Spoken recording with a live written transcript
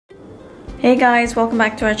Hey guys, welcome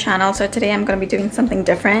back to our channel. So today I'm going to be doing something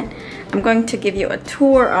different. I'm going to give you a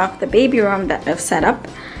tour of the baby room that I've set up.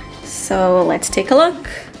 So let's take a look.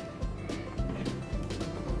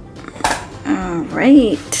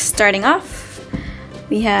 Alright, starting off,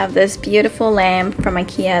 we have this beautiful lamp from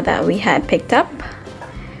Ikea that we had picked up.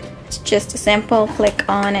 It's just a simple click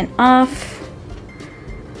on and off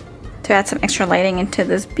to add some extra lighting into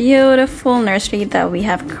this beautiful nursery that we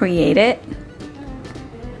have created.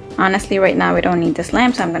 Honestly, right now we don't need this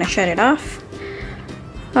lamp, so I'm going to shut it off.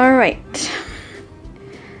 Alright.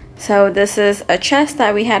 So this is a chest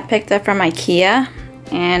that we had picked up from Ikea,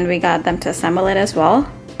 and we got them to assemble it as well.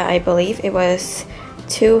 I believe it was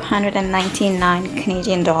 299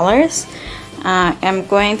 Canadian dollars. I'm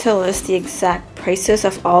going to list the exact prices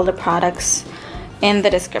of all the products in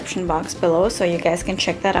the description box below, so you guys can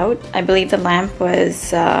check that out. I believe the lamp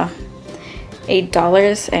was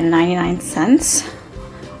 $8.99.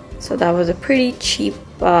 So that was a pretty cheap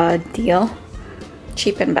deal.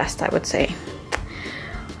 Cheap and best, I would say.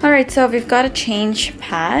 Alright, so we've got a change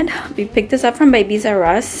pad. We picked this up from Babies R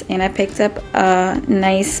Us, and I picked up a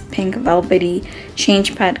nice pink velvety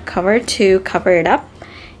change pad cover to cover it up.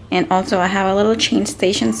 And also I have a little change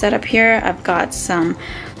station set up here. I've got some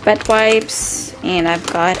wet wipes, and I've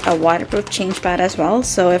got a waterproof change pad as well.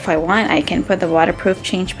 So if I want, I can put the waterproof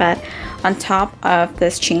change pad on top of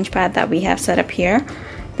this change pad that we have set up here.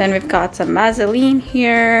 Then we've got some Vaseline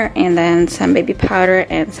here, and then some baby powder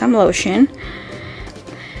and some lotion.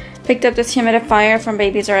 Picked up this humidifier from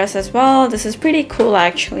Babies R Us as well. This is pretty cool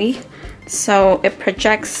actually. So it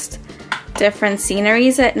projects different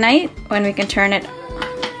sceneries at night when we can turn it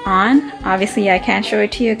on. Obviously I can't show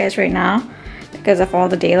it to you guys right now because of all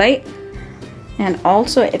the daylight. And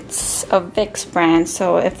also it's a Vicks brand,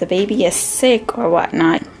 so if the baby is sick or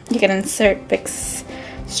whatnot, you can insert Vicks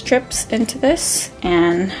strips into this,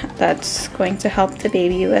 and that's going to help the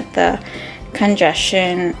baby with the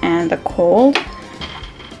congestion and the cold.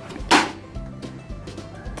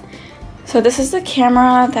 So this is the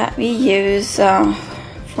camera that we use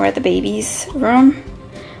for the baby's room.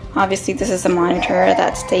 Obviously this is a monitor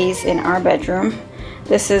that stays in our bedroom.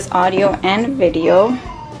 This is audio and video.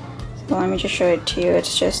 So let me just show it to you.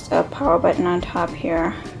 It's just a power button on top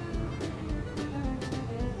here.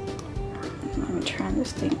 Turn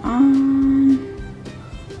this thing on.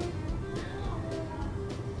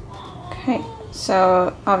 Okay,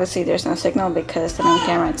 so obviously there's no signal because the main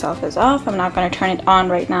camera itself is off. I'm not going to turn it on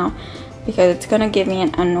right now because it's going to give me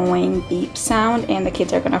an annoying beep sound, and the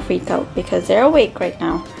kids are going to freak out because they're awake right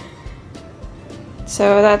now.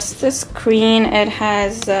 So that's the screen. It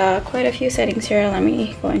has quite a few settings here. Let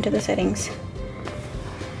me go into the settings.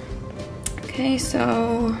 Okay,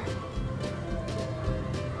 so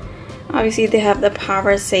obviously they have the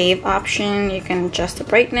power save option. You can adjust the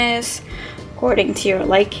brightness according to your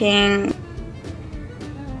liking.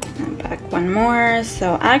 And back one more.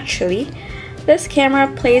 So actually this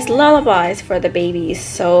camera plays lullabies for the babies,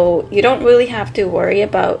 so you don't really have to worry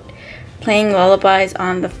about playing lullabies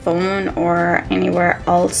on the phone or anywhere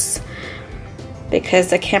else because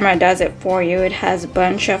the camera does it for you. It has a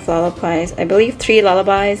bunch of lullabies, I believe 3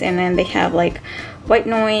 lullabies, and then they have like white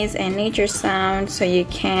noise and nature sound, so you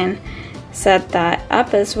can set that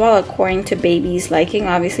up as well according to baby's liking.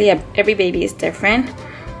 Obviously every baby is different,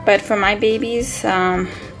 but for my babies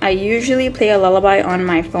I usually play a lullaby on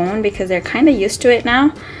my phone because they're kind of used to it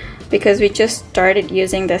now because we just started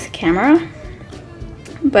using this camera.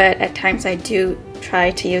 But at times I do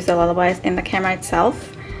try to use the lullabies in the camera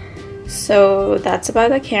itself. So that's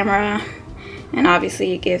about the camera, and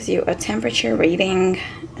obviously it gives you a temperature reading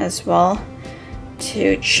as well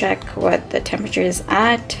to check what the temperature is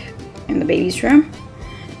at in the baby's room.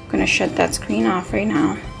 I'm gonna shut that screen off right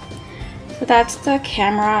now. So that's the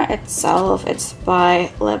camera itself. It's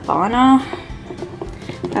by Levana.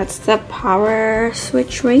 That's the power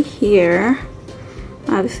switch right here.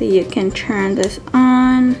 Obviously you can turn this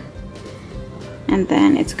on, and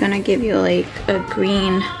then it's gonna give you like a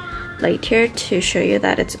green light here to show you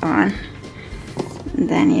that it's on, and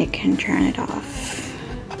then you can turn it off.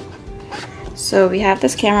 So we have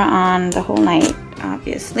this camera on the whole night,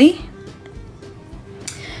 obviously.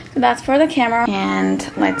 So that's for the camera,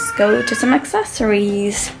 and let's go to some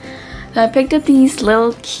accessories. So I picked up these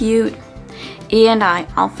little cute A&I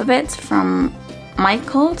alphabets from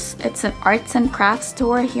Michael's. It's an arts and crafts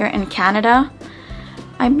store here in Canada.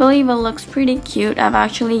 I believe it looks pretty cute. I've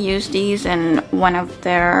actually used these in one of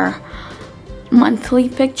their monthly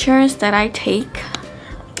pictures that I take.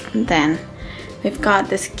 And then we've got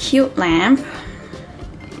this cute lamp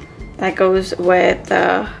that goes with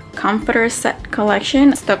the comforter set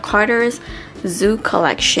collection. It's the Carter's Zoo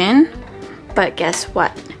collection. But guess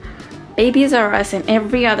what? Babies R Us and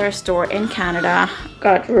every other store in Canada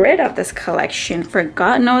got rid of this collection for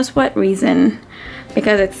God knows what reason,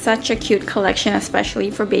 because it's such a cute collection,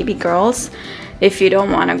 especially for baby girls. If you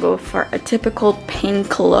don't want to go for a typical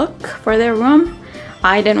pink look for their room,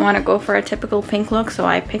 I didn't want to go for a typical pink look, so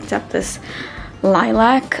I picked up this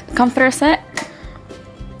lilac comforter set.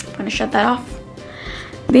 I'm gonna shut that off.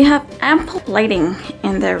 They have ample lighting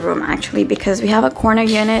in their room actually, because we have a corner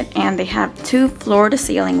unit and they have 2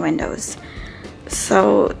 floor-to-ceiling windows.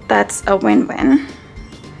 So that's a win-win.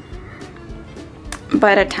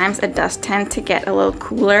 But at times it does tend to get a little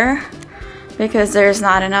cooler because there's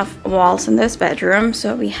not enough walls in this bedroom.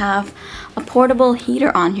 So we have a portable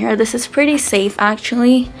heater on here. This is pretty safe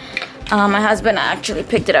actually. My husband actually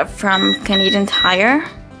picked it up from Canadian Tire.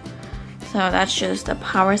 So that's just the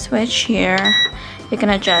power switch here. You can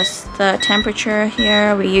adjust the temperature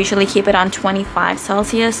here. We usually keep it on 25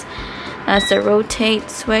 Celsius. That's the rotate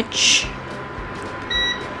switch.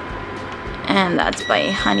 And that's by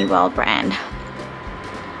Honeywell brand.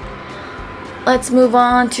 Let's move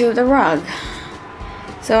on to the rug.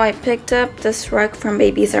 So I picked up this rug from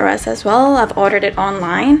Babies R Us as well. I've ordered it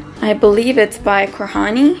online. I believe it's by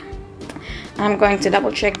Koala. I'm going to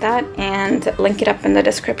double check that and link it up in the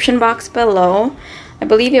description box below. I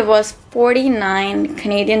believe it was 49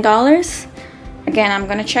 Canadian dollars. Again, I'm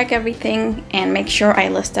gonna check everything and make sure I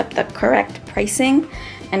list up the correct pricing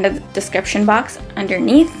in the description box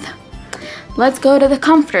underneath. Let's go to the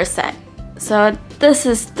comforter set. So this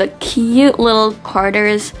is the cute little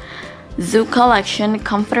Carter's Zoo Collection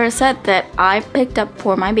comforter set that I picked up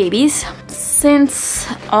for my babies. Since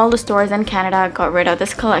all the stores in Canada got rid of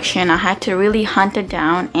this collection, I had to really hunt it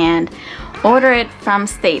down and order it from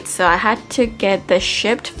States. So I had to get this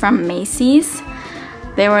shipped from Macys.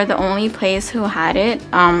 They were the only place who had it.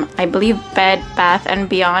 I believe Bed Bath &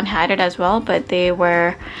 Beyond had it as well, but they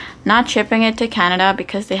were not shipping it to Canada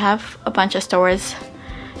because they have a bunch of stores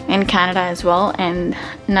in Canada as well, and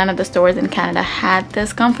none of the stores in Canada had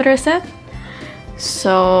this comforter set.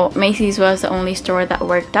 So Macys was the only store that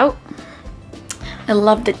worked out. I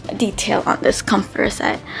love the detail on this comforter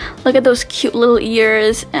set. Look at those cute little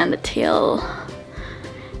ears and the tail.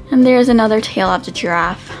 And there's another tail of the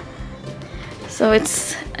giraffe. So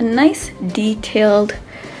it's a nice detailed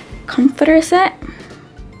comforter set.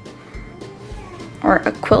 Or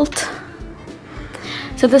a quilt.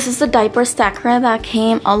 So this is the diaper stacker that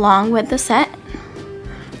came along with the set.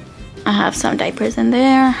 I have some diapers in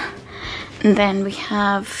there. And then we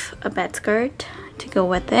have a bed skirt to go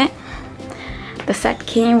with it. The set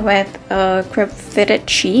came with a crib fitted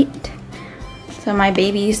sheet. So my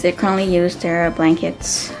babies, they currently use their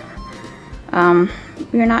blankets.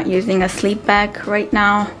 We're not using a sleep bag right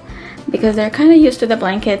now because they're kind of used to the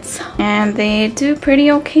blankets and they do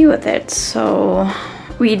pretty okay with it. So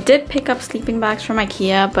we did pick up sleeping bags from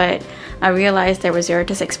Ikea, but I realized there was 0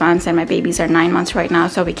 to 6 months and my babies are 9 months right now,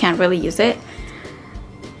 so we can't really use it.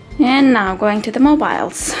 And now going to the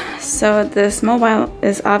mobiles. So this mobile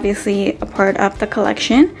is obviously a part of the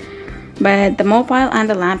collection, but the mobile and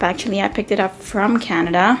the lamp, actually I picked it up from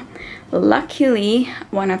Canada. Luckily,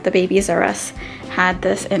 one of the Babies R Us had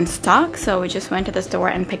this in stock, so we just went to the store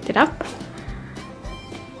and picked it up.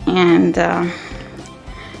 And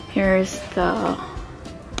here's the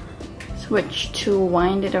switch to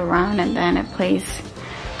wind it around, and then it plays.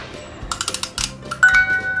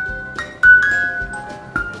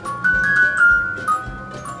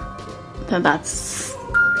 So that's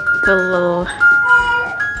the little...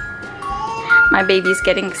 My baby's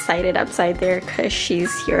getting excited outside there because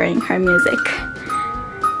she's hearing her music.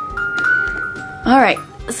 Alright,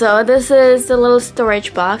 so this is the little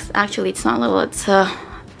storage box. Actually, it's not little, it's a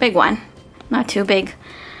big one. Not too big.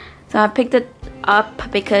 So I picked it up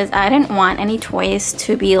because I didn't want any toys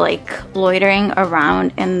to be like loitering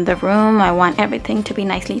around in the room. I want everything to be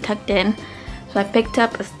nicely tucked in. So I picked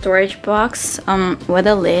up a storage box with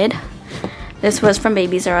a lid. This was from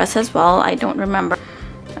Babies R Us as well. I don't remember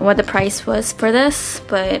what the price was for this,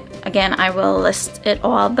 but again, I will list it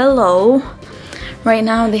all below. Right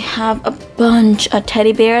now they have a bunch of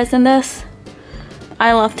teddy bears in this.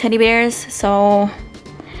 I love teddy bears, so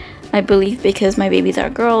I believe because my babies are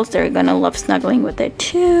girls, they're gonna love snuggling with it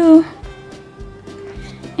too.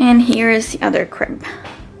 And here's the other crib.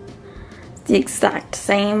 The exact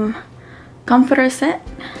same comforter set.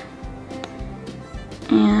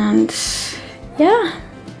 And yeah.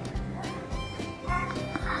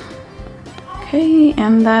 Okay,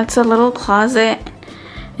 and that's a little closet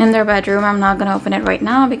in their bedroom. I'm not gonna open it right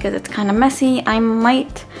now because it's kind of messy. I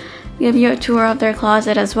might give you a tour of their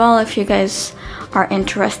closet as well. If you guys are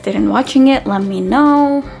interested in watching it, let me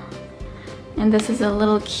know. And this is a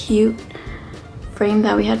little cute frame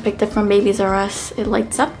that we had picked up from Babies R Us. It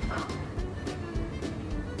lights up.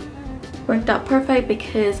 Worked out perfect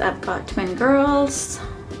because I've got twin girls.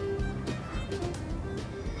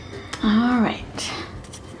 Alright.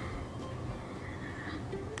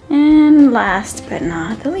 And last but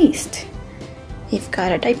not the least, you've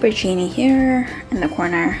got a diaper genie here in the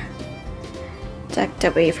corner, tucked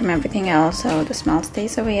away from everything else so the smell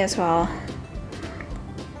stays away as well.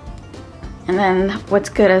 And then what's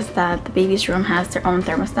good is that the baby's room has their own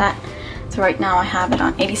thermostat. So right now I have it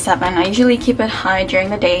on 87. I usually keep it high during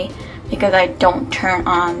the day because I don't turn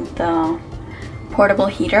on the portable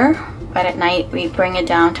heater, but at night we bring it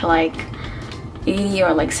down to like 80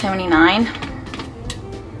 or like 79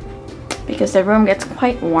 because the room gets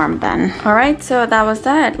quite warm then. Alright, so that was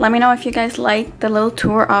that. Let me know if you guys liked the little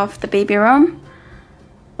tour of the baby room.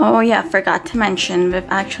 Oh yeah, forgot to mention, we've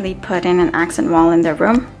actually put in an accent wall in the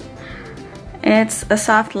room. It's a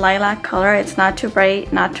soft lilac color. It's not too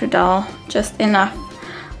bright, not too dull, just enough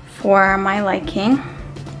for my liking.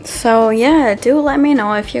 So yeah, do let me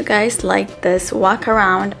know if you guys like this walk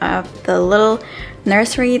around of the little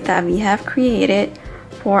nursery that we have created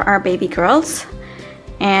for our baby girls.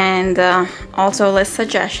 And also list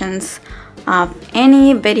suggestions of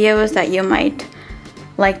any videos that you might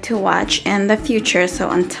like to watch in the future.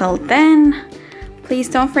 So until then, please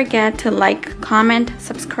don't forget to like, comment,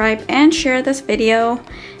 subscribe, and share this video.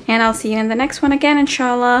 And I'll see you in the next one again,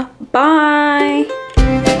 inshallah. Bye!